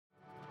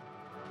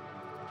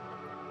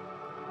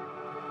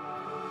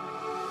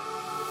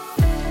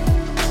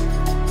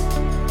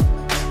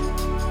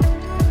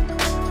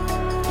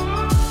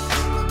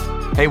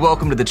Hey,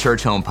 welcome to the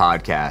Church Home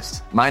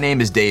Podcast. My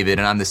name is David,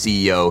 and I'm the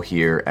CEO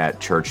here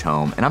at Church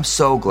Home, and I'm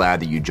so glad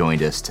that you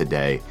joined us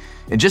today.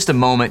 In just a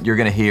moment, you're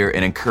going to hear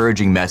an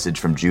encouraging message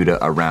from Judah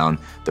around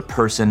the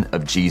person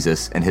of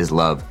Jesus and his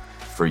love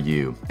for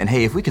you. And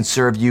hey, if we can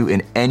serve you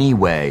in any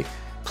way,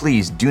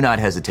 please do not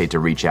hesitate to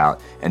reach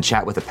out and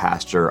chat with a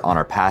pastor on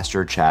our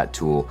Pastor Chat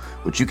tool,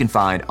 which you can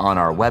find on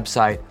our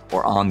website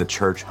or on the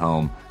Church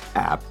Home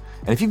app.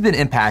 And if you've been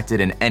impacted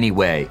in any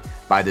way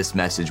by this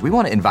message, we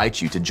want to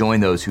invite you to join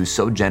those who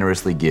so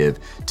generously give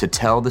to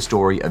tell the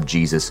story of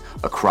Jesus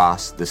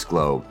across this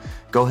globe.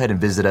 Go ahead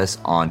and visit us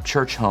on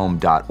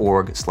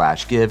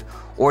churchhome.org/give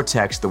or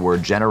text the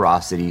word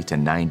generosity to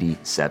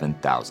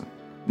 97,000.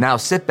 Now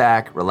sit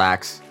back,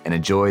 relax, and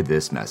enjoy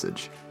this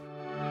message.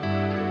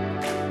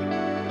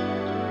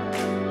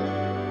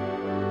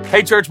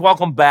 Hey, church,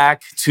 welcome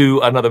back to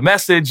another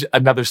message,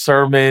 another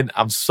sermon.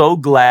 I'm so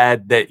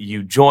glad that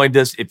you joined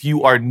us. If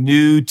you are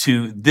new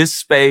to this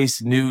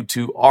space, new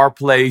to our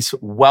place,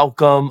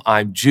 welcome.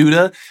 I'm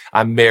Judah.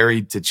 I'm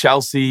married to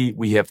Chelsea.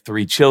 We have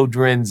 3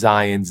 children.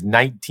 Zion's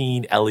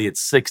 19, Elliot's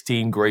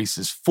 16, Grace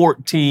is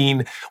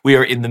 14. We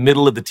are in the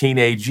middle of the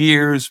teenage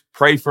years.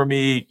 Pray for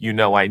me. You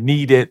know I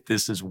need it.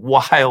 This is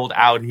wild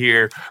out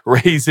here,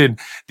 raising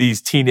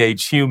these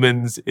teenage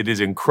humans. It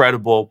is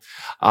incredible.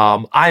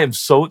 I am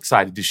so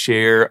excited to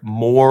share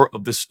more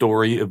of the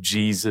story of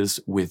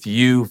Jesus with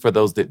you. For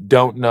those that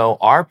don't know,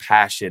 our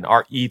passion,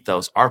 our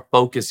ethos, our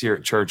focus here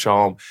at Church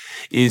Home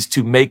is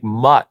to make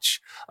much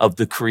of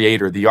the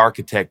creator, the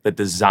architect, the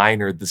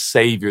designer, the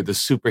savior, the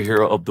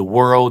superhero of the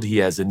world. He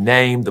has a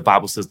name. The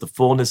Bible says the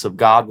fullness of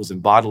God was in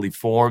bodily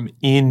form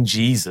in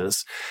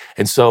Jesus.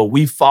 And so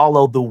we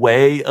follow the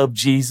way of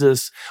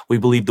Jesus. We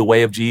believe the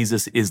way of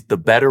Jesus is the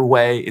better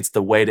way. It's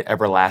the way to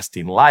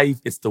everlasting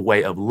life. It's the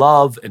way of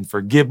love and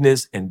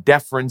forgiveness and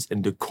deference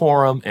and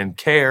decorum and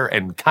care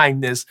and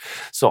kindness.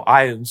 So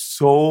I am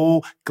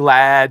so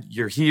glad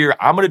you're here.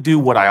 I'm going to do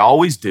what I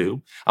always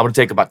do. I'm going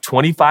to take about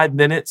 25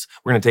 minutes.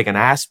 We're going to take an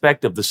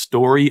aspect of the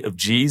story of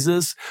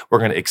Jesus. We're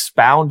going to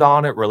expound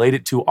on it, relate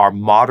it to our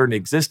modern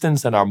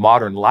existence and our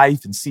modern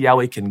life, and see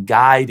how it can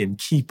guide and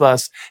keep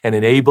us and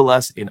enable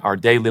us in our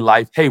daily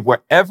life. Hey,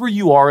 wherever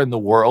you are in the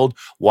world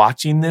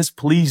watching this,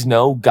 please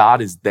know God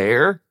is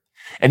there.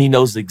 And he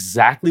knows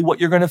exactly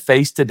what you're going to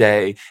face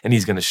today. And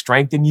he's going to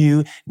strengthen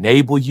you,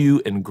 enable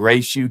you, and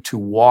grace you to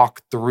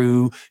walk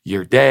through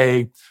your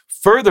day.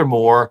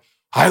 Furthermore,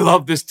 I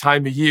love this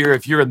time of year.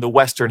 If you're in the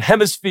Western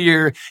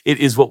Hemisphere, it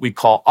is what we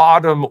call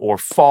autumn or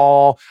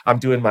fall. I'm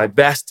doing my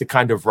best to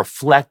kind of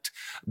reflect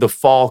the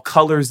fall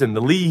colors in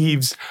the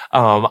leaves.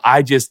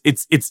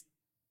 It's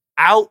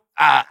out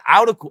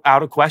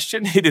of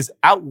question. It is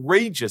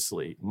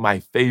outrageously my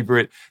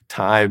favorite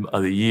time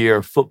of the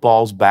year.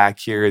 Football's back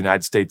here in the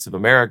United States of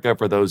America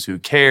for those who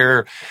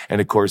care.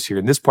 And of course, here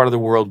in this part of the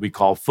world, we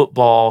call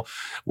football,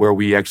 where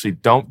we actually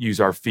don't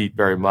use our feet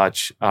very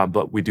much,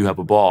 but we do have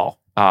a ball.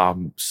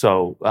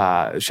 So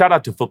shout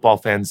out to football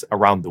fans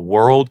around the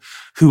world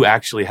who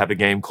actually have a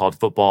game called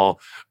football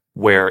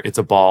where it's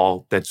a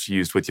ball that's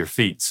used with your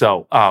feet.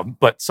 So,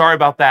 but sorry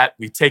about that.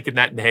 We've taken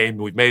that name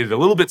and we've made it a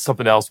little bit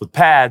something else with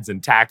pads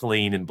and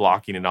tackling and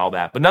blocking and all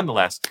that. But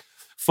nonetheless,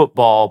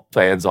 football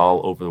fans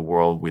all over the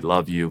world, we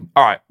love you.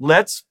 All right,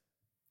 let's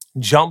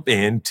jump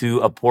into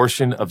a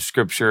portion of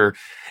scripture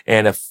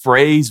and a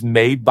phrase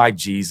made by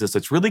Jesus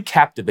that's really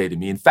captivated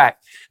me. In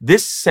fact,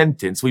 this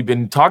sentence, we've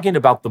been talking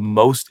about the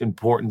most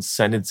important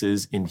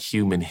sentences in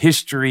human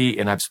history,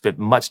 and I've spent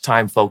much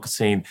time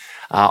focusing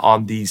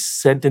on these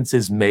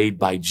sentences made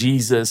by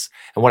Jesus.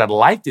 And what I'd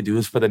like to do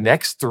is for the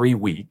next 3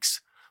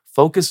 weeks,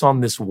 focus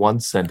on this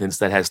one sentence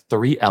that has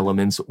 3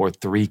 elements or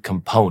 3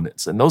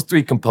 components. And those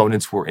 3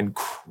 components were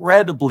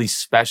incredibly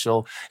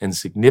special and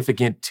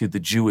significant to the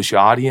Jewish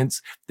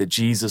audience that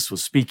Jesus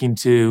was speaking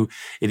to.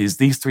 It is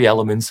these 3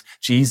 elements.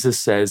 Jesus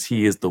says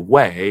he is the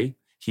way,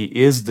 he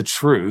is the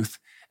truth,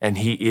 and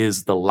he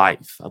is the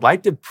life. I'd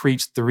like to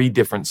preach 3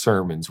 different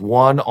sermons.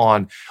 One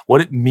on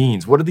what it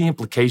means. What are the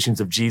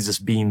implications of Jesus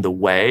being the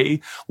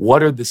way?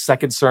 The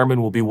second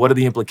sermon will be, what are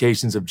the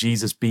implications of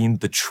Jesus being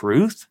the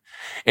truth?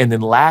 And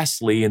then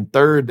lastly, and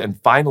third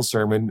and final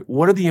sermon,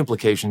 what are the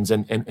implications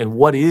and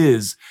what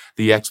is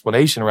the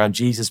explanation around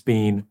Jesus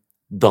being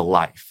the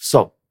life?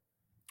 So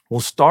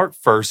we'll start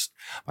first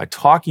by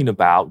talking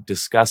about,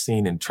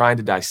 discussing, and trying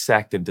to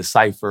dissect and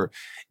decipher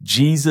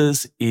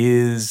Jesus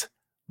is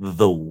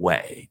the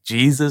way.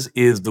 Jesus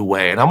is the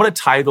way. And I'm going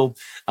to title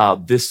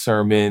this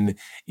sermon,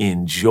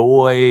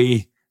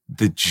 Enjoy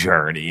the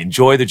Journey.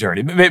 Enjoy the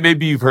journey.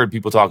 Maybe you've heard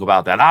people talk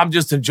about that. I'm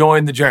just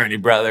enjoying the journey,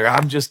 brother.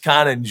 I'm just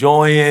kind of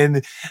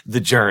enjoying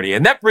the journey.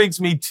 And that brings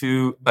me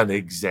to an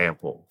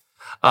example.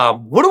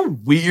 What a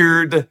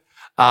weird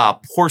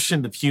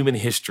portion of human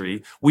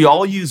history. We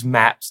all use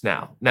maps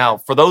now. Now,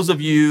 for those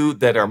of you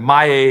that are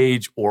my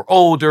age or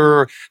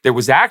older, there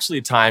was actually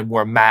a time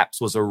where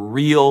maps was a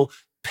real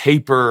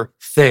paper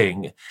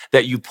thing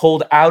that you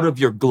pulled out of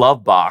your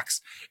glove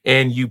box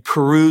and you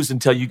perused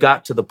until you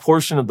got to the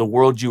portion of the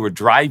world you were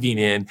driving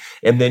in.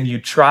 And then you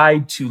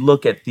tried to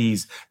look at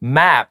these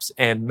maps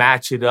and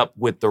match it up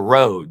with the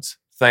roads.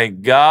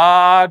 Thank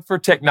God for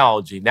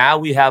technology. Now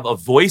we have a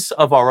voice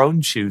of our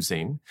own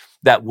choosing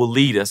that will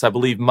lead us. I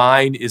believe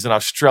mine is an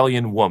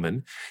Australian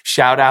woman.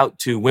 Shout out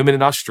to women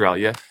in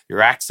Australia.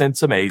 Your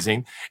accent's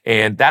amazing.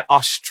 And that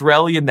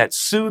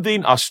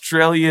soothing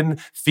Australian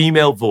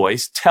female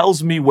voice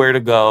tells me where to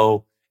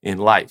go in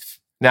life.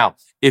 Now,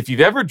 if you've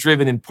ever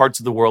driven in parts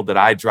of the world that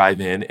I drive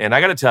in, and I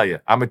got to tell you,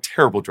 I'm a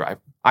terrible driver.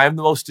 I am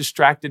the most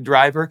distracted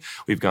driver.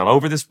 We've gone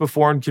over this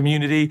before in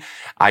community.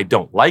 I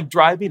don't like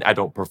driving. I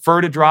don't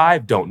prefer to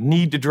drive, don't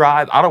need to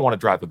drive. I don't want to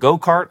drive a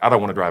go-kart. I don't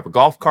want to drive a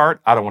golf cart.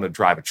 I don't want to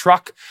drive a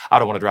truck. I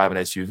don't want to drive an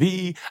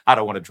SUV. I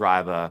don't want to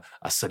drive a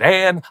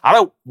sedan. I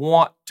don't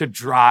want to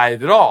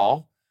drive at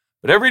all.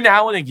 But every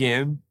now and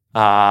again,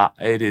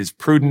 it is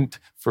prudent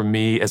for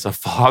me as a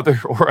father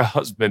or a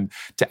husband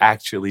to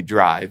actually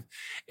drive.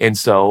 And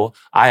so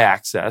I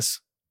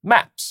access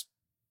maps.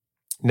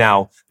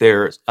 Now,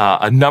 there's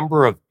a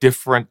number of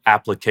different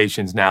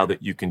applications now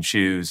that you can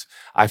choose.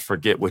 I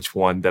forget which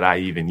one that I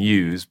even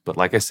use, but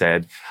like I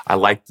said, I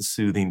like the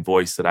soothing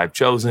voice that I've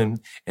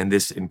chosen. And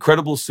this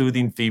incredible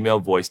soothing female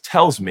voice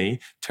tells me,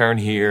 turn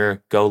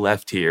here, go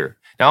left here.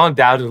 Now,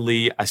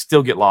 undoubtedly, I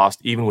still get lost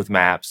even with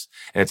maps.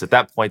 And it's at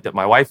that point that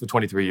my wife of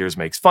 23 years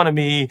makes fun of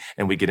me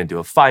and we get into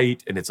a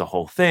fight and it's a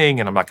whole thing.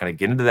 And I'm not going to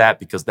get into that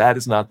because that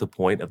is not the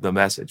point of the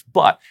message.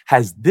 But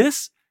has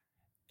this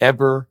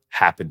ever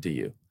happened to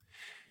you?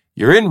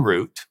 You're en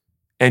route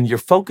and you're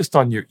focused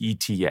on your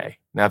ETA.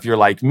 Now, if you're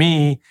like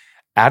me,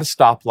 at a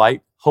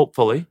stoplight,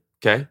 hopefully,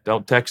 okay,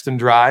 don't text and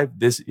drive.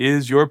 This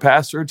is your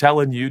pastor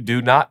telling you,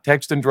 do not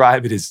text and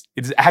drive. It is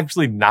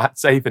actually not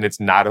safe and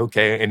it's not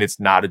okay and it's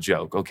not a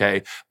joke,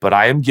 okay? But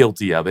I am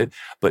guilty of it.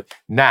 But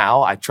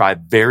now I try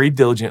very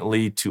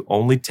diligently to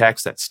only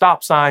text at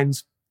stop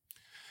signs,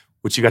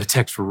 which you got to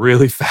text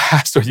really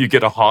fast or you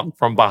get a honk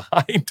from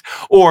behind,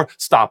 or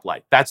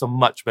stoplight. That's a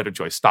much better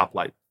choice,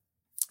 stoplight.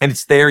 And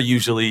it's there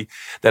usually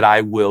that I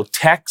will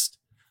text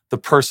the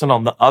person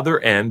on the other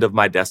end of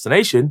my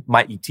destination,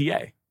 my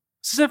ETA.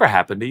 Has this ever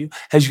happened to you?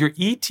 Has your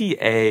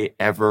ETA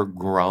ever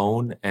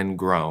grown and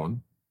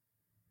grown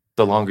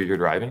the longer you're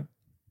driving?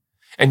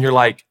 And you're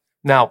like,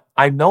 now,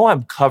 I know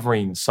I'm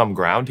covering some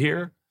ground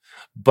here,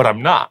 but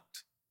I'm not,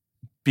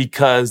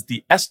 because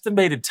the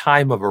estimated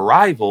time of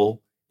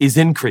arrival is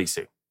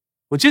increasing,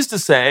 which is to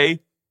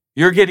say,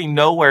 you're getting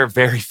nowhere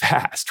very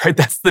fast, right?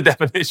 That's the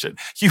definition.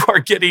 You are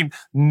getting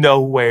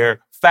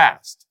nowhere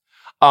fast.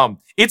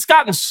 It's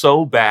gotten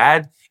so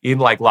bad in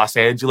like Los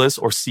Angeles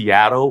or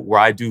Seattle, where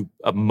I do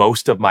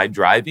most of my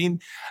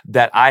driving,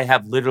 that I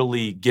have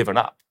literally given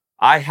up.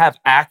 I have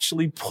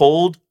actually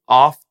pulled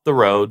off the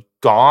road,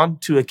 gone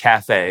to a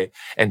cafe,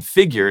 and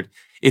figured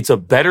it's a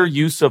better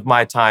use of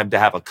my time to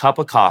have a cup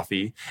of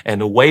coffee and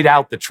to wait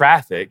out the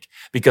traffic,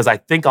 because I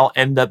think I'll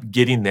end up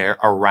getting there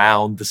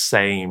around the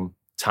same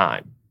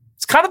time.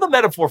 It's kind of a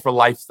metaphor for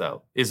life,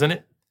 though, isn't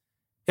it?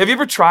 Have you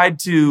ever tried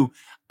to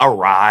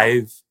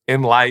arrive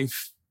in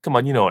life? Come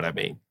on, you know what I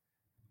mean.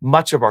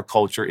 Much of our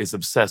culture is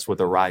obsessed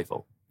with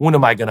arrival. When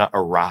am I going to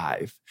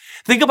arrive?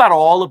 Think about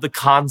all of the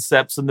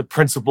concepts and the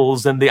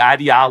principles and the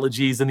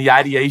ideologies and the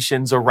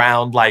ideations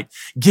around like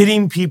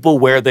getting people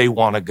where they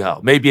want to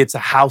go. Maybe it's a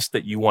house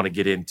that you want to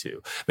get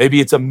into. Maybe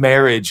it's a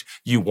marriage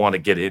you want to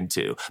get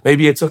into.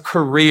 Maybe it's a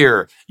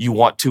career you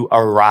want to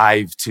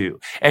arrive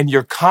to. And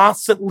you're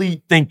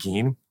constantly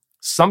thinking,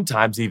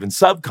 sometimes even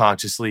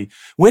subconsciously,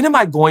 when am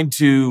I going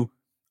to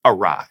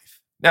arrive?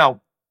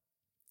 Now,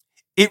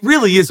 it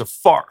really is a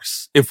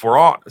farce, if we're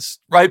honest,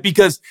 right?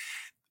 Because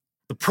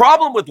the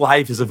problem with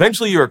life is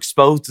eventually you're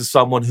exposed to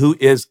someone who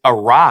is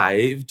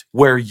arrived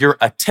where you're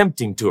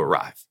attempting to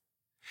arrive.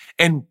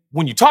 And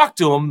when you talk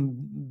to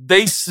them,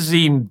 they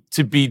seem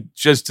to be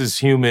just as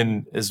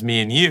human as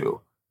me and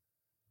you.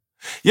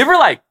 You ever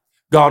like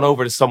gone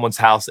over to someone's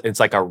house and it's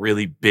like a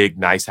really big,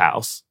 nice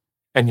house,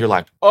 and you're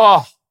like,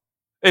 oh,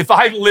 if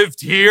I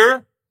lived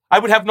here, I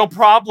would have no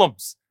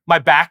problems. My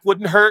back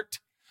wouldn't hurt.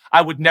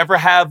 I would never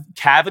have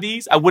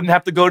cavities. I wouldn't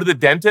have to go to the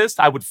dentist.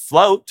 I would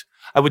float.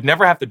 I would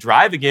never have to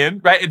drive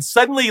again, right? And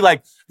suddenly,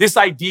 like, this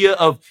idea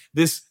of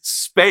this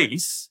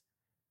space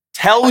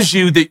tells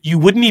you that you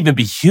wouldn't even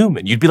be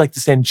human. You'd be like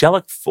this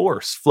angelic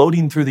force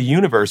floating through the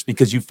universe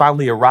because you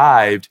finally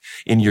arrived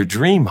in your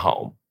dream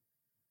home.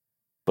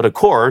 But of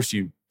course,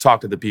 you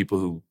talk to the people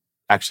who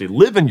actually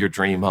live in your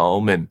dream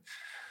home and,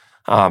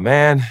 oh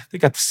man, they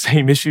got the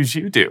same issues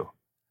you do,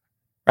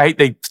 right?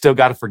 They still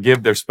got to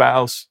forgive their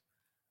spouse.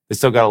 They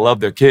still got to love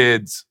their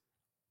kids.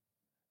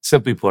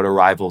 Simply put,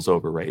 arrival's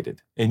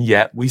overrated. And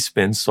yet we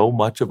spend so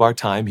much of our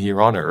time here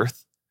on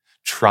earth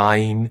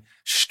trying,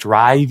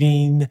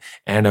 striving,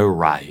 and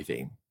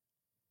arriving.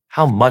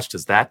 How much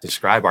does that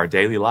describe our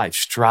daily life?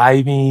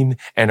 Striving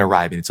and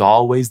arriving. It's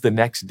always the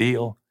next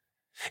deal.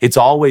 It's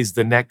always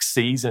the next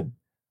season.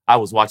 I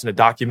was watching a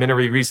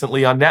documentary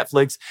recently on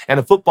Netflix, and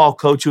a football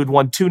coach who had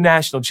won 2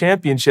 national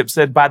championships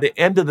said by the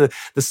end of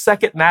the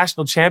second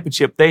national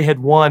championship they had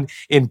won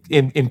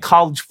in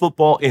college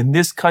football in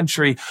this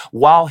country,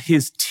 while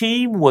his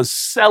team was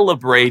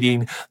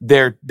celebrating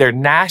their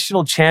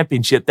national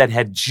championship that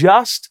had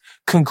just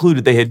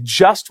concluded. They had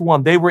just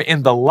won. They were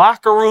in the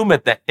locker room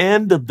at the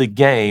end of the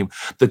game.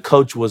 The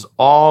coach was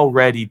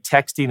already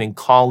texting and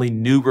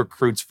calling new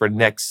recruits for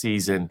next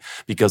season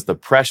because the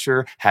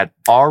pressure had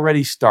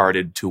already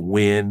started to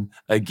win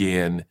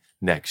again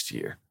next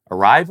year.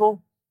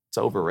 Arrival, it's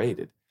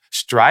overrated.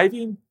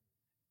 Striving,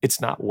 it's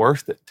not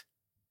worth it.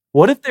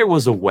 What if there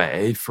was a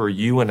way for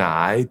you and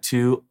I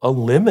to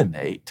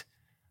eliminate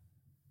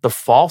the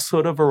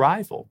falsehood of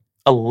arrival?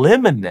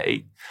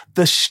 Eliminate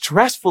the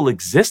stressful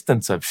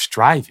existence of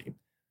striving.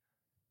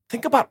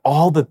 Think about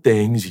all the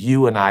things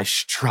you and I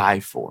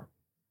strive for.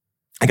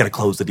 I got to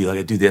close the deal. I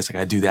got to do this. I got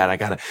to do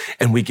that.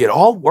 And we get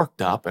all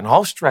worked up and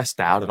all stressed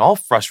out and all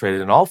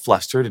frustrated and all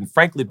flustered. And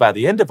frankly, by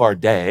the end of our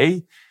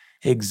day,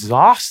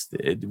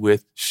 exhausted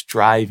with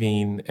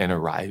striving and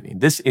arriving.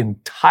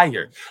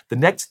 The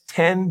next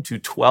 10 to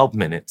 12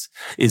 minutes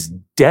is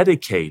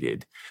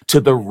dedicated to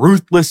the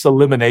ruthless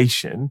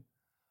elimination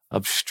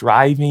of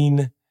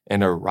striving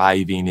and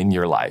arriving in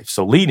your life.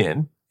 So lean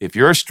in. If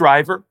you're a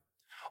striver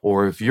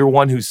or if you're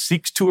one who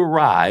seeks to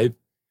arrive,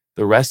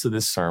 the rest of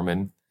this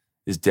sermon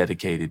is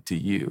dedicated to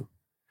you.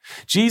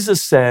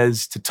 Jesus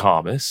says to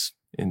Thomas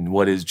in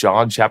what is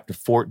John chapter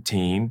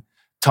 14,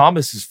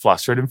 Thomas is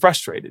flustered and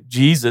frustrated.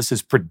 Jesus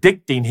is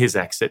predicting his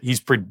exit. He's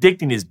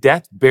predicting his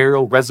death,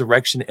 burial,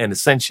 resurrection, and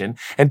ascension.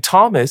 And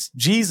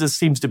Jesus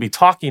seems to be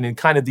talking in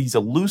kind of these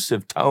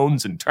elusive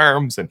tones and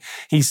terms. And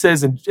he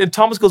says, and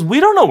Thomas goes, we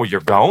don't know where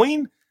you're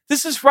going.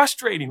 This is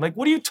frustrating. Like,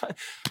 what are you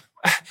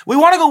we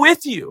want to go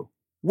with you.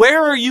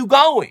 Where are you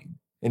going?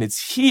 And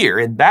it's here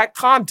in that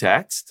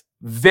context,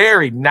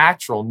 very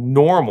natural,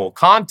 normal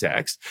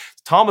context.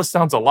 Thomas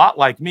sounds a lot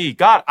like me.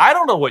 God, I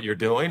don't know what you're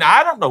doing.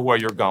 I don't know where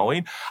you're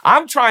going.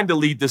 I'm trying to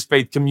lead this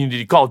faith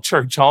community called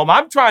Church Home.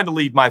 I'm trying to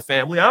lead my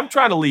family. I'm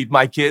trying to lead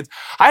my kids.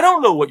 I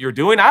don't know what you're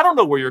doing. I don't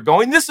know where you're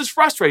going. This is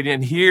frustrating.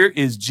 And here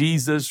is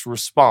Jesus'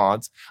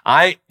 response.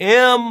 I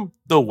am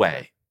the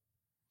way.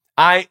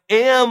 I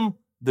am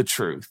the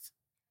truth.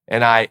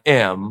 And I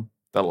am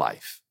the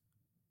life.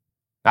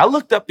 I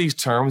looked up these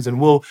terms,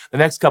 and the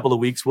next couple of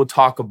weeks, we'll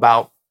talk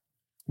about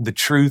the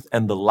truth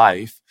and the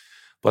life,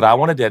 but I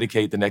want to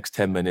dedicate the next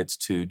 10 minutes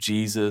to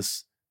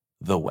Jesus,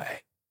 the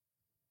way.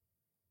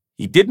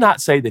 He did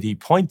not say that he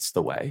points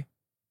the way.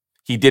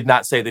 He did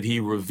not say that he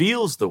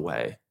reveals the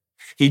way.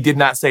 He did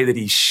not say that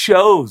he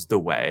shows the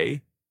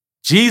way.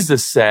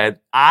 Jesus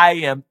said, I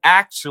am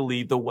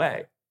actually the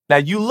way. Now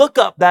you look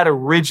up that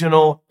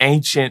original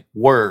ancient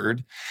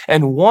word,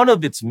 and one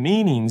of its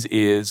meanings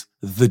is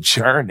the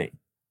journey.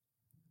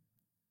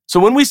 So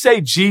when we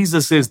say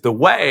Jesus is the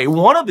way,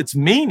 one of its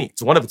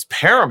meanings, one of its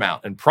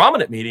paramount and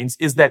prominent meanings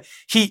is that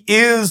he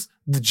is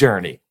the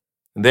journey.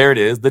 And there it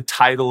is, the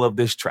title of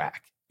this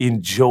track.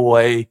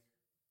 Enjoy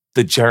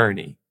the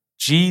journey.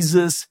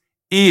 Jesus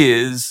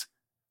is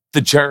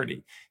the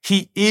journey.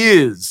 He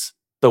is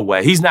the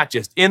way. He's not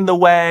just in the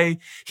way.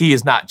 He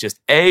is not just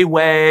a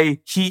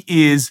way. He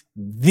is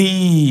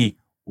the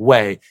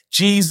way.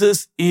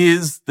 Jesus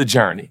is the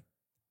journey.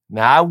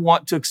 Now, I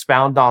want to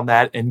expound on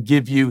that and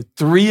give you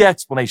 3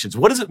 explanations.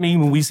 What does it mean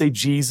when we say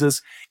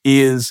Jesus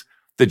is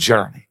the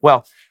journey?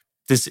 Well,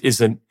 this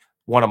isn't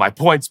one of my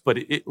points, but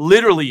it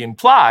literally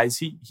implies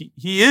he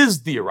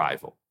is the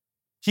arrival.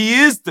 He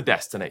is the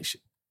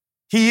destination.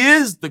 He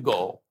is the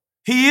goal.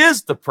 He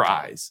is the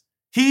prize.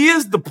 He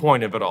is the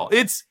point of it all.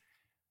 It's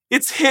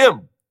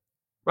him,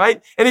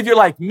 right? And if you're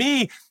like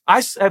me,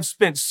 I have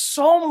spent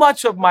so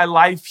much of my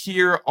life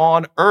here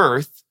on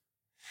earth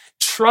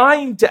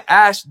trying to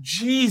ask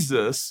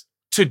Jesus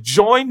to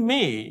join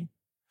me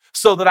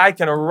so that I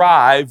can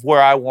arrive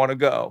where I want to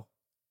go.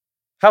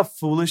 How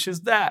foolish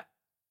is that?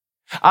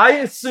 I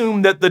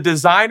assume that the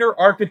designer,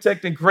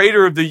 architect, and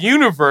creator of the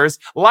universe,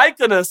 like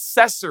an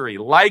accessory,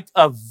 like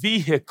a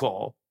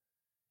vehicle,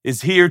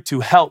 is here to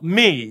help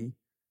me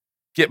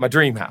get my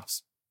dream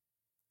house.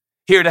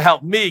 Here to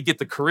help me get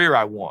the career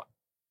I want.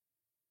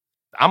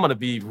 I'm going to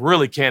be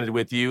really candid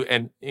with you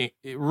and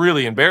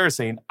really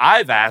embarrassing.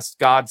 I've asked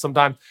God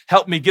sometimes,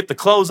 help me get the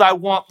clothes I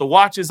want, the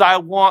watches I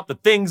want, the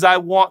things I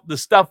want, the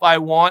stuff I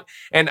want.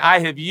 And I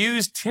have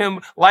used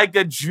him like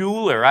a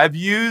jeweler. I've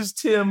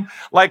used him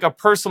like a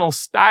personal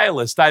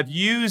stylist. I've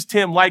used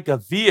him like a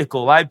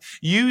vehicle. I've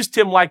used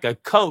him like a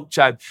coach.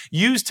 I've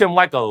used him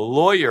like a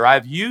lawyer.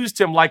 I've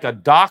used him like a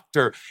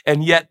doctor.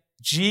 And yet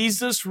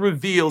Jesus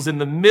reveals in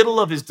the middle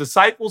of his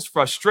disciples'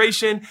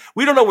 frustration,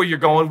 we don't know where you're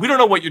going. We don't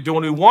know what you're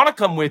doing. We want to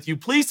come with you.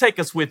 Please take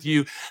us with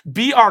you.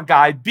 Be our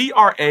guide. Be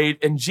our aid.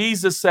 And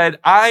Jesus said,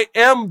 I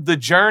am the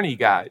journey,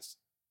 guys.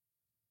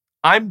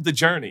 I'm the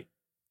journey.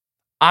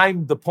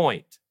 I'm the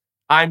point.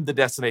 I'm the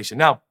destination.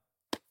 Now,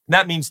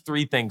 that means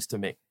 3 things to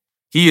me.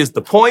 He is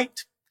the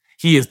point.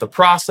 He is the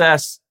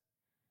process.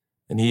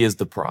 And he is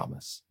the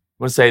promise.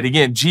 I'm going to say it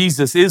again.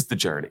 Jesus is the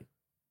journey.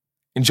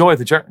 Enjoy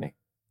the journey.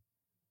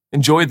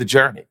 Enjoy the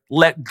journey.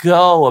 Let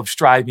go of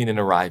striving and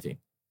arriving.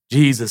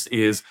 Jesus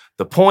is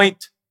the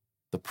point,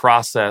 the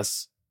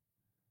process,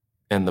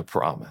 and the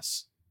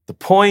promise. The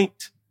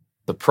point,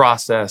 the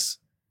process,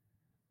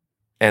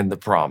 and the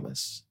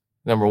promise.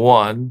 Number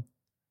one,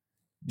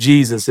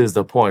 Jesus is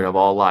the point of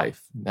all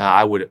life. Now,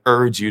 I would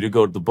urge you to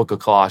go to the book of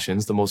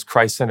Colossians, the most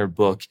Christ-centered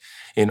book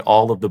in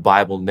all of the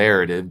Bible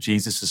narrative.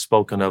 Jesus is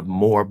spoken of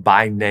more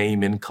by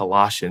name in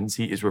Colossians.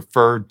 He is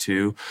referred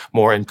to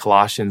more in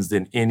Colossians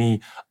than any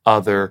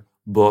other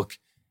book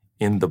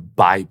in the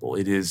Bible.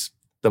 It is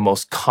the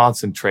most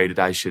concentrated,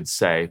 I should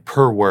say,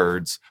 per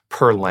words,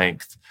 per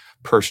length,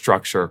 per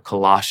structure.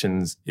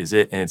 Colossians is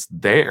it. And it's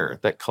there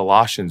that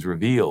Colossians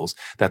reveals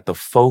that the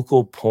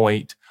focal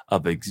point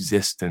of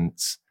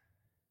existence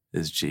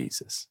is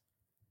Jesus.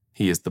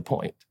 He is the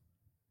point.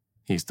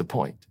 He's the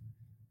point.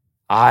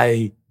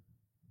 I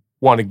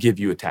want to give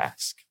you a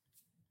task.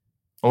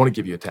 I want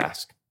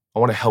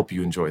to help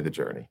you enjoy the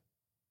journey.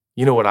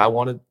 You know what I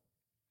want to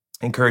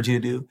encourage you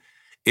to do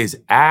is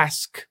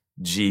ask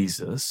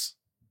Jesus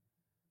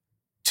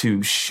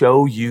to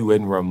show you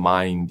and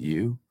remind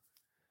you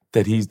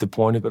that he's the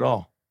point of it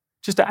all.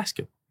 Just ask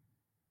him.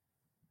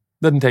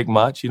 Doesn't take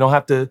much. You don't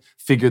have to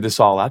figure this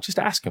all out. Just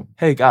ask him,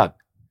 hey, God,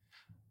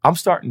 I'm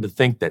starting to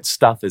think that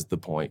stuff is the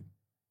point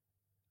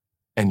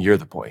and you're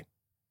the point.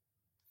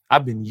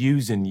 I've been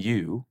using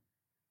you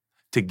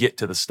to get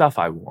to the stuff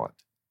I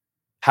want.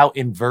 How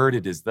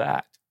inverted is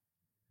that?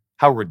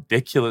 How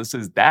ridiculous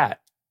is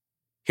that?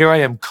 Here I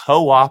am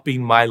co-opting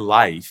my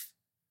life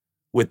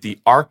with the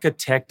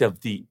architect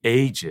of the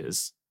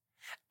ages,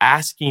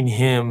 asking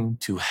him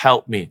to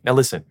help me. Now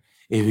listen,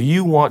 if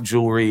you want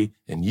jewelry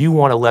and you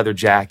want a leather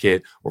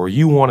jacket or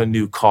you want a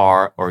new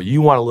car or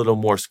you want a little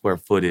more square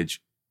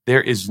footage,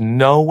 there is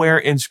nowhere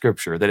in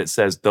Scripture that it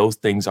says those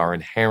things are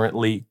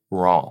inherently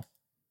wrong.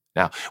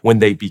 Now, when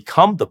they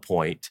become the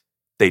point,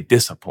 they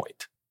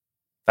disappoint.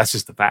 That's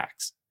just the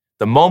facts.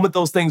 The moment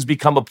those things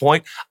become a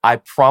point, I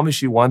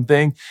promise you one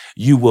thing,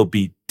 you will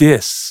be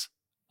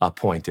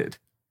disappointed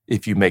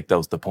if you make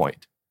those the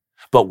point.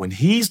 But when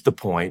he's the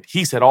point,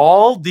 he said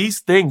all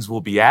these things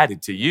will be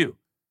added to you.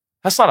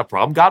 That's not a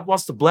problem. God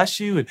wants to bless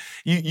you, and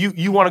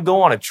you want to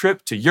go on a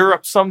trip to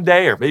Europe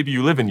someday, or maybe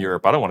you live in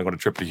Europe. I don't want to go on a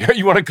trip to Europe.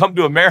 You want to come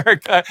to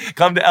America,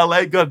 come to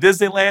LA, go to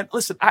Disneyland.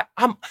 Listen,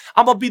 I'm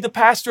gonna be the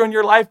pastor in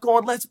your life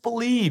going, let's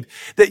believe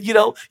that,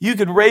 you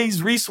can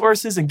raise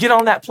resources and get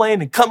on that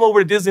plane and come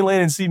over to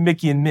Disneyland and see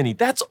Mickey and Minnie.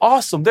 That's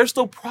awesome. There's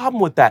no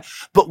problem with that.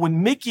 But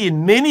when Mickey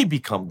and Minnie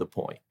become the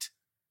point,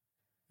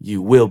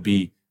 you will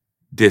be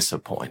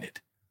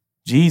disappointed.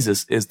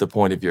 Jesus is the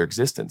point of your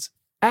existence.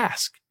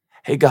 Ask,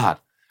 hey, God,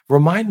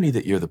 remind me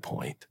that you're the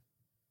point.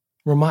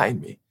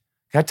 Remind me.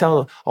 Can I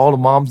tell all the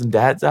moms and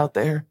dads out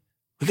there?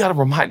 We got to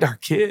remind our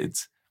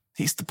kids,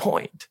 he's the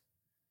point.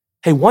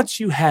 Hey, once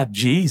you have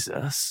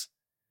Jesus,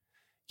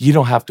 you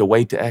don't have to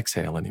wait to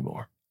exhale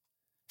anymore.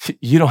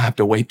 You don't have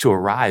to wait to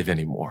arrive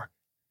anymore.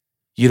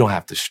 You don't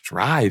have to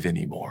strive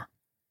anymore.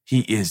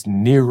 He is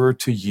nearer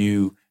to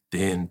you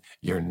than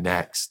your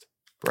next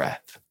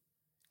breath.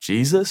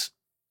 Jesus,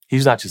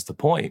 he's not just the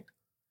point.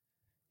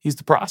 He's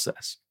the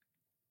process.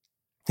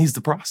 He's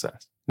the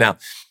process. Now,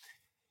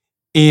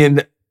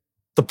 in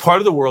the part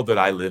of the world that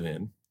I live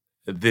in,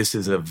 this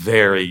is a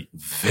very,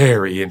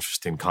 very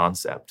interesting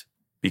concept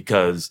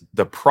because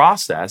the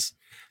process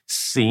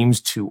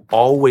seems to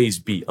always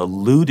be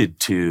alluded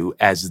to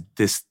as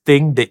this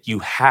thing that you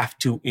have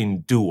to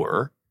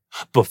endure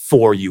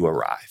before you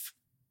arrive,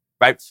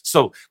 right?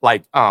 So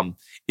like,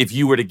 if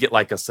you were to get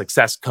like a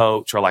success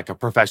coach or like a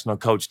professional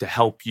coach to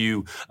help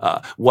you,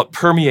 what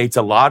permeates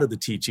a lot of the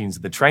teachings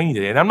and the training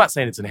today, and I'm not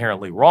saying it's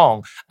inherently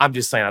wrong, I'm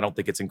just saying I don't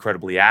think it's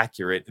incredibly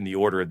accurate in the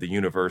order of the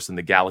universe and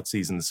the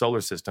galaxies and the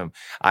solar system.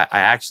 I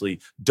actually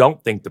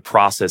don't think the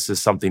process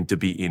is something to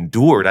be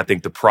endured. I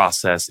think the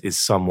process is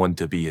someone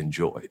to be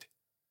enjoyed.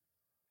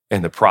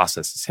 And the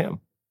process is him.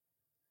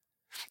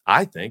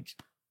 I think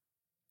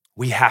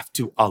we have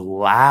to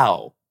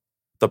allow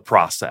the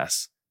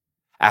process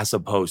as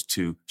opposed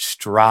to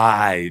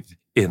strive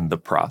in the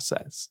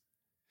process.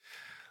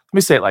 Let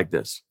me say it like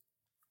this.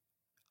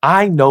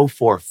 I know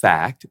for a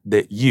fact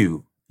that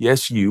you,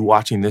 yes, you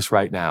watching this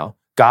right now,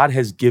 God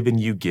has given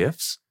you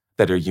gifts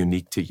that are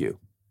unique to you.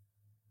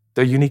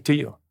 They're unique to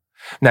you.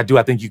 Now, do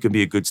I think you can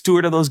be a good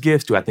steward of those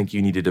gifts? Do I think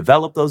you need to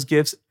develop those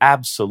gifts?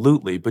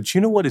 Absolutely. But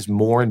you know what is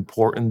more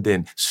important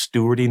than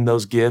stewarding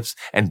those gifts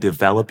and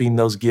developing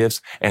those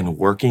gifts and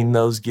working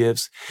those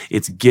gifts?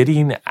 It's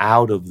getting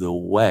out of the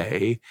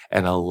way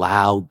and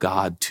allow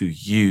God to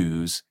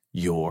use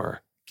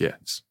your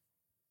gifts.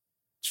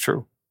 It's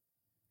true.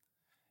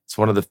 It's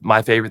one of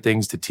my favorite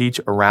things to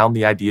teach around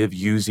the idea of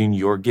using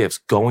your gifts,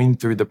 going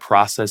through the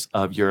process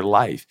of your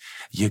life.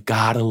 You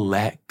gotta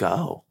let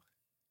go.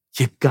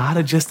 You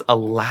gotta just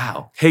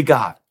allow. Hey,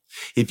 God,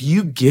 if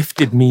you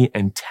gifted me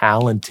and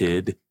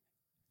talented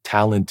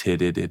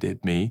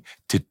me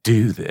to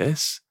do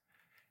this,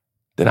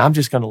 then I'm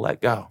just gonna let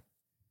go.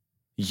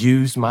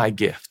 Use my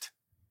gift.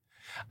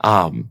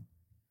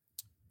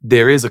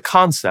 There is a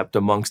concept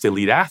amongst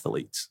elite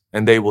athletes,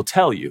 and they will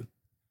tell you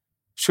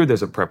Sure,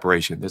 there's a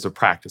preparation, there's a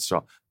practice,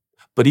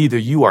 but either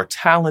you are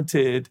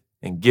talented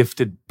and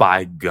gifted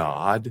by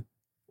God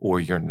or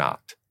you're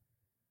not.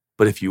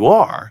 But if you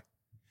are,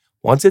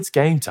 once it's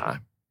game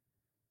time,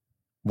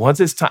 once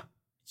it's time,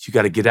 you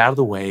got to get out of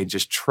the way and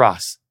just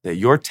trust that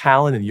your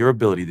talent and your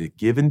ability that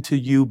given to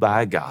you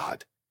by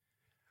God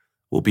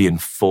will be in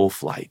full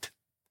flight.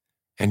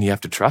 And you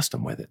have to trust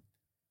him with it.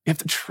 You have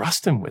to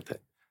trust him with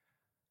it.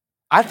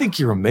 I think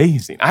you're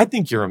amazing. I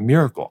think you're a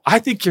miracle. I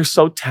think you're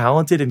so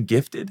talented and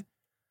gifted.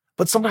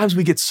 But sometimes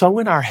we get so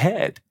in our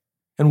head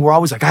and we're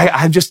always like, I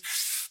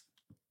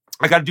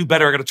got to do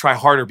better. I got to try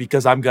harder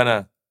because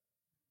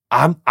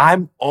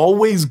I'm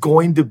always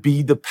going to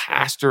be the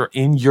pastor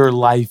in your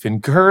life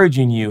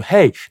encouraging you.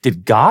 Hey,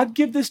 did God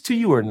give this to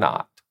you or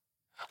not?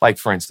 Like,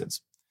 for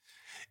instance,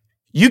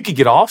 you could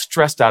get all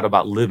stressed out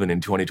about living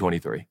in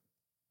 2023.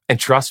 And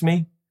trust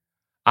me,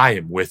 I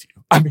am with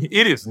you. I mean,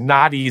 it is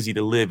not easy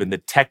to live in the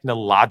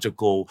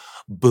technological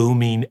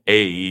booming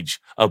age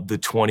of the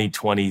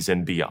 2020s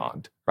and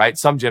beyond, right?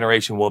 Some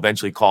generation will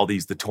eventually call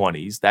these the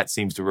 20s. That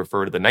seems to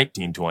refer to the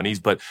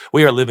 1920s, but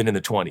we are living in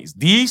the 20s.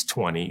 These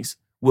 20s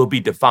will be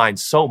defined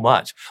so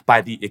much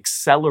by the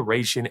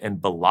acceleration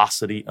and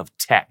velocity of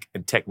tech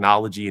and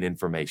technology and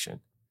information.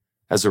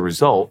 As a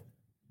result,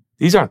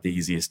 these aren't the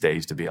easiest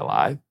days to be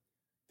alive.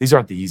 These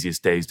aren't the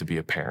easiest days to be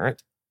a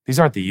parent. These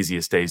aren't the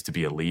easiest days to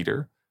be a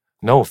leader.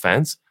 No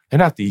offense, they're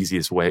not the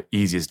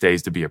easiest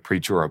days to be a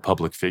preacher or a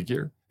public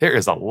figure. There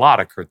is a lot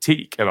of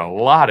critique and a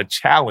lot of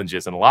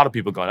challenges and a lot of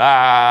people going,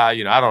 I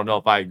don't know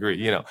if I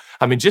agree.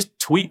 Just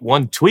tweet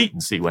one tweet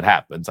and see what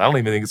happens. I don't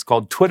even think it's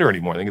called Twitter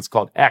anymore. I think it's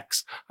called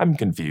X. I'm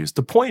confused.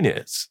 The point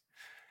is,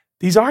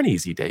 these aren't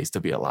easy days to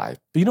be alive.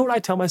 But you know what I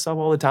tell myself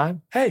all the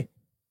time? Hey,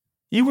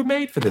 you were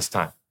made for this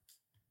time.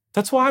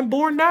 That's why I'm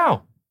born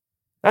now.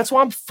 That's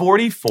why I'm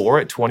 44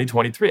 at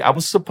 2023. I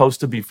was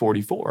supposed to be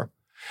 44.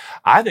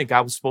 I think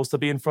I was supposed to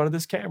be in front of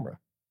this camera.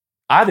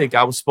 I think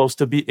I was supposed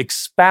to be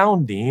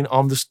expounding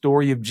on the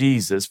story of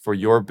Jesus for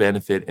your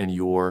benefit and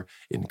your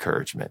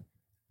encouragement.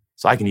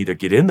 So I can either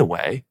get in the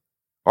way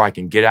or I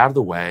can get out of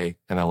the way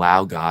and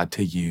allow God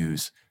to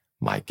use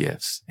my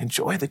gifts.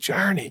 Enjoy the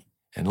journey.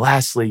 And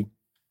lastly,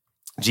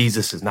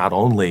 Jesus is not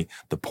only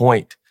the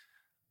point,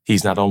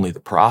 he's not only the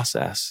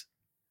process,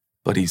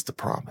 but he's the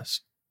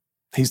promise.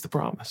 He's the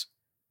promise.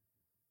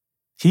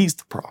 He's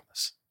the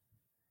promise.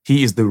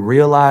 He is the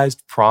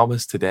realized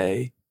promise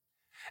today,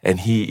 and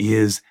he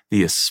is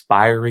the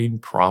aspiring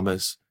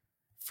promise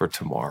for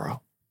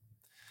tomorrow.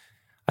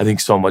 I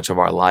think so much of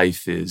our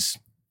life is,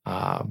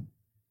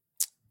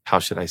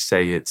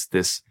 it's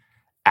this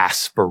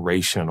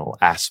aspirational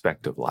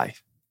aspect of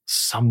life.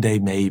 Someday,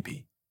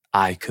 maybe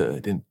I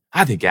could. And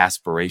I think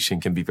aspiration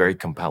can be very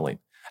compelling.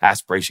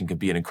 Aspiration can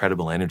be an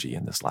incredible energy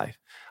in this life.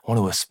 I want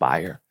to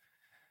aspire.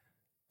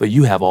 But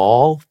you have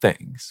all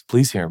things,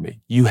 please hear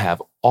me, you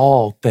have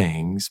all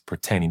things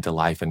pertaining to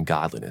life and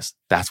godliness.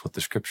 That's what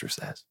the scripture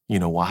says. You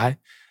know why?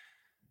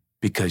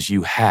 Because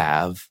you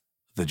have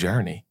the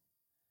journey.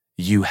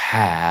 You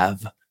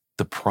have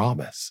the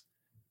promise.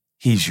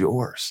 He's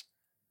yours.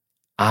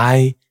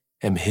 I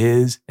am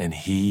his and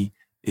he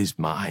is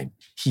mine.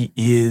 He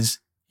is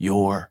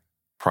your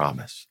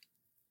promise.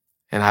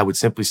 And I would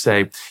simply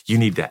say, you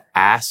need to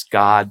ask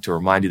God to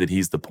remind you that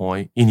he's the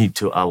point. You need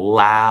to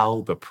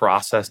allow the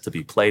process to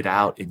be played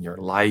out in your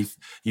life.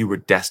 You were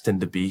destined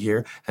to be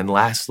here. And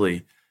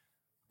lastly,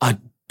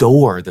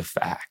 adore the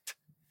fact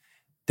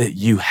that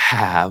you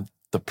have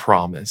the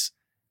promise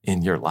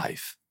in your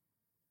life.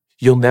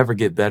 You'll never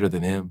get better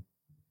than him.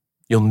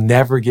 You'll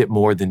never get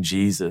more than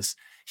Jesus.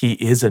 He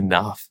is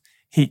enough.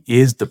 He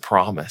is the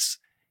promise.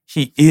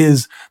 He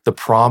is the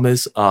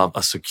promise of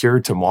a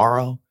secure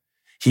tomorrow.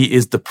 He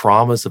is the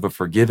promise of a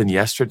forgiven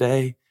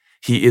yesterday.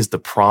 He is the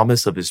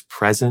promise of his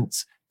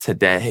presence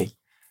today.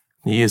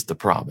 He is the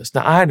promise.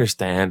 Now, I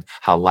understand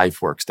how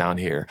life works down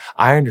here.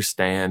 I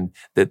understand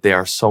that there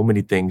are so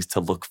many things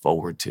to look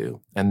forward to,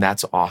 and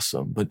that's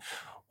awesome. But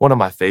one of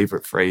my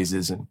favorite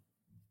phrases and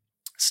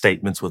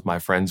statements with my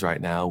friends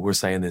right now, we're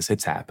saying this,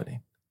 it's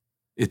happening.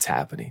 It's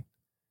happening.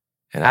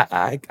 And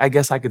I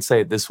guess I could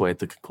say it this way at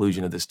the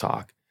conclusion of this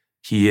talk.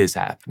 He is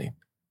happening.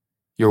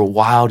 Your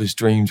wildest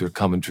dreams are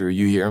coming true.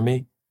 You hear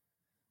me?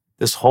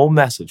 This whole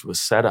message was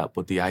set up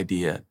with the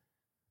idea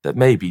that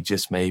maybe,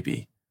 just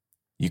maybe,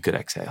 you could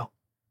exhale.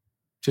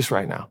 Just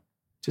right now.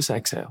 Just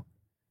exhale.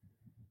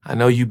 I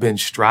know you've been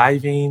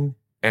striving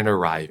and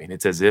arriving.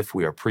 It's as if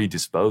we are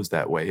predisposed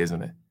that way,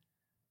 isn't it?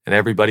 And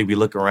everybody, we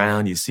look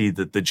around, you see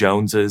that the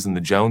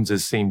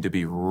Joneses seem to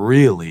be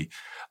really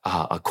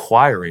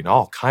acquiring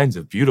all kinds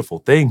of beautiful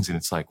things. And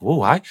it's like,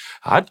 whoa,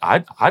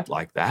 I'd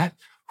like that.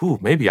 Ooh,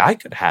 maybe I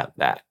could have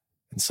that.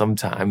 And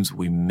sometimes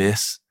we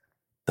miss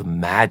the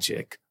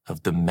magic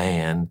of the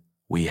man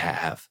we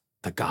have,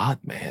 the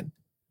God-man,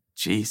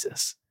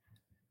 Jesus.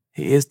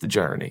 He is the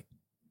journey.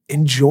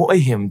 Enjoy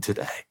him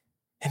today.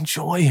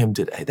 Enjoy him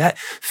today. That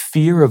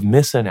fear of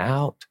missing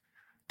out,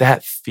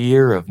 that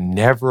fear of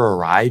never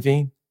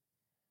arriving,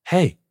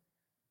 hey,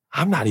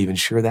 I'm not even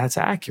sure that's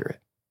accurate.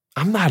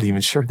 I'm not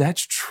even sure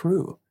that's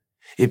true.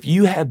 If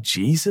you have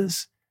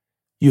Jesus,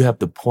 you have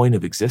the point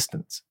of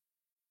existence.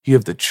 You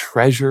have the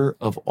treasure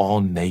of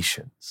all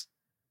nations,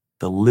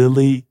 the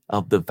lily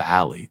of the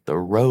valley, the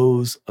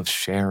rose of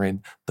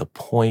Sharon, the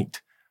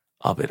point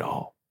of it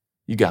all.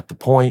 You got the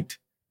point,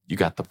 you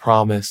got the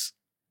promise,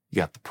 you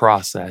got the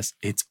process.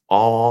 It's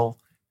all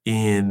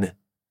in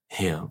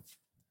him.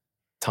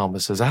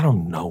 Thomas says, I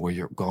don't know where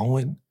you're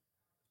going.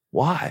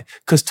 Why?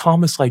 Because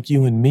Thomas, like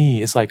you and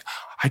me, is like,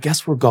 I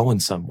guess we're going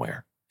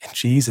somewhere. And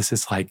Jesus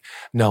is like,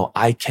 no,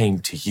 I came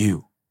to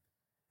you.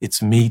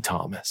 It's me,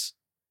 Thomas.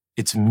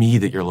 It's me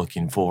that you're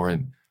looking for.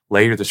 And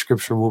later the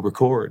scripture will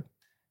record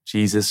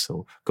Jesus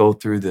will go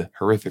through the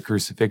horrific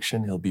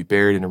crucifixion. He'll be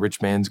buried in a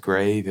rich man's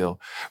grave. He'll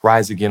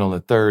rise again on the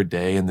third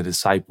day, and the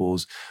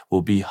disciples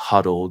will be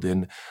huddled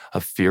in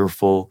a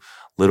fearful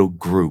little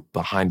group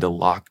behind a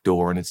locked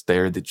door. And it's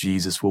there that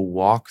Jesus will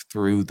walk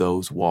through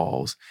those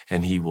walls,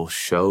 and he will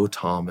show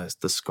Thomas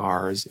the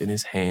scars in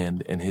his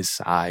hand and his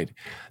side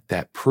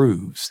that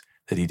proves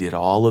that he did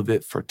all of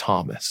it for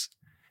Thomas.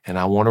 And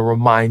I want to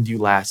remind you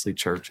lastly,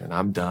 church, and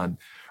I'm done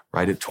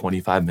right at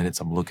 25 minutes.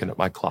 I'm looking at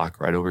my clock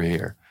right over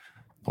here.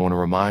 I want to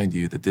remind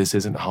you that this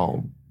isn't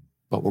home,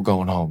 but we're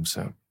going home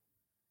soon.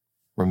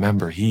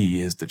 Remember, he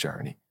is the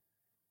journey.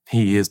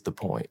 He is the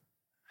point.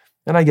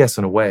 And I guess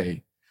in a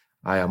way,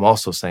 I am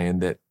also saying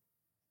that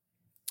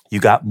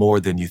you got more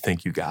than you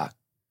think you got,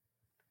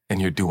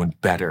 and you're doing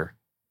better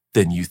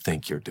than you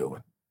think you're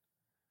doing.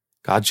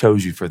 God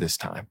chose you for this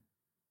time.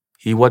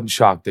 He wasn't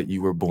shocked that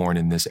you were born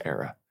in this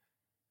era.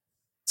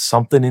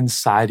 Something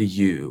inside of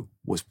you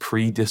was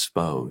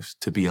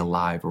predisposed to be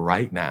alive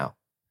right now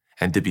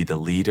and to be the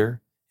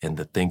leader and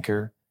the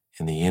thinker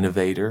and the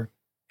innovator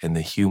and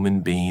the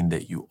human being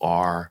that you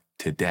are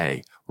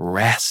today.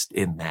 Rest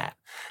in that.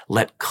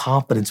 Let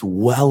confidence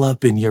well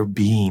up in your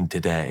being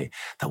today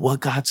that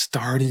what God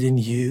started in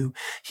you,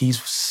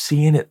 he's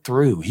seeing it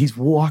through. He's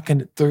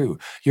walking it through.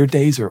 Your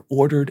days are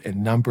ordered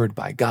and numbered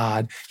by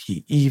God.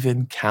 He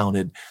even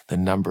counted the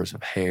numbers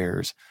of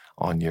hairs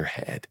on your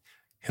head.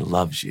 He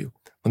loves you.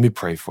 Let me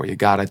pray for you.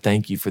 God, I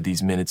thank you for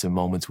these minutes and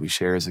moments we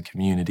share as a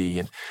community,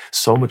 and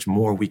so much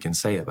more we can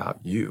say about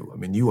you. I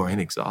mean, you are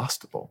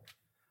inexhaustible,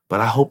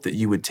 but I hope that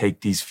you would take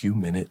these few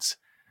minutes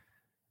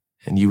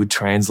and you would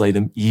translate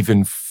them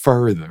even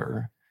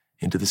further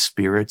into the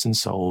spirits and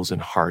souls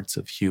and hearts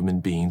of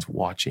human beings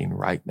watching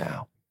right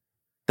now.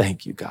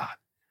 Thank you, God.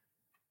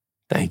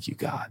 Thank you,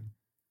 God.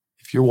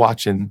 If you're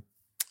watching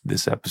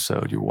this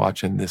episode, you're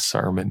watching this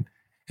sermon,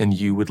 and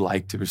you would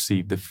like to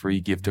receive the free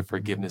gift of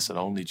forgiveness that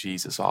only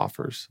Jesus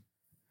offers,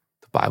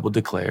 the Bible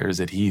declares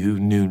that he who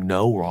knew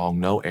no wrong,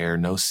 no error,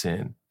 no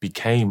sin,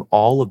 became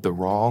all of the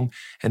wrong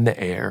and the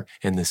error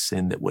and the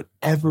sin that would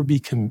ever be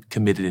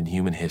committed in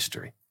human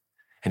history.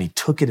 And he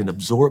took it and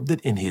absorbed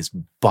it in his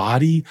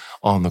body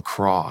on the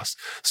cross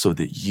so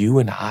that you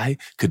and I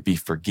could be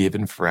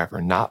forgiven forever,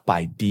 not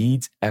by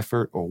deeds,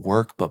 effort, or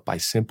work, but by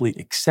simply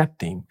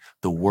accepting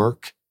the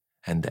work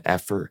and the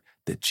effort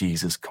that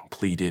Jesus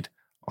completed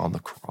on the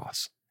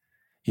cross.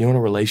 You want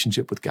a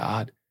relationship with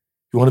God?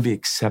 You want to be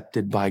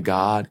accepted by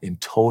God in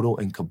total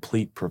and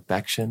complete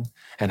perfection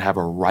and have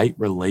a right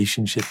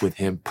relationship with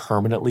him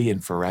permanently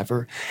and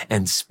forever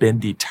and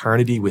spend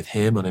eternity with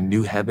him on a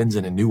new heavens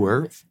and a new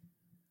earth?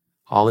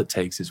 All it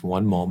takes is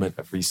one moment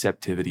of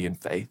receptivity and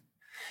faith.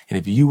 And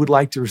if you would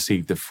like to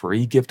receive the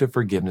free gift of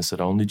forgiveness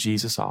that only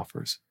Jesus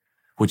offers,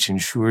 which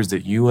ensures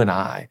that you and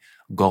I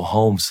go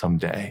home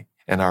someday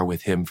and are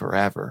with him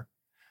forever,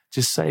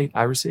 just say,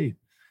 I receive.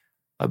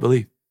 I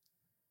believe.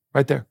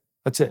 Right there.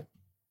 That's it.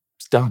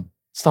 It's done.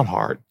 It's not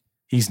hard.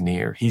 He's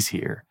near. He's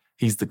here.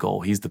 He's the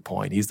goal. He's the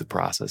point. He's the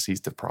process.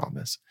 He's the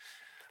promise.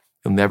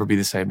 You'll never be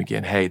the same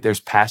again. Hey,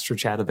 there's Pastor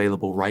Chat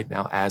available right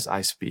now as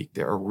I speak.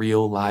 There are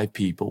real live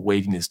people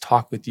waiting to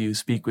talk with you,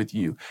 speak with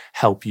you,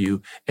 help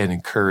you, and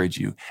encourage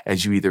you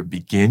as you either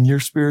begin your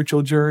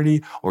spiritual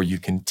journey or you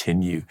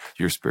continue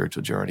your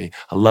spiritual journey.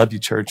 I love you,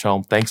 Church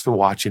Home. Thanks for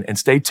watching, and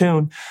stay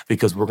tuned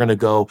because we're going to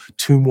go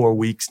 2 more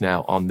weeks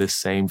now on this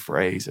same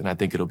phrase, and I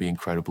think it'll be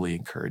incredibly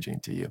encouraging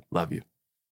to you. Love you.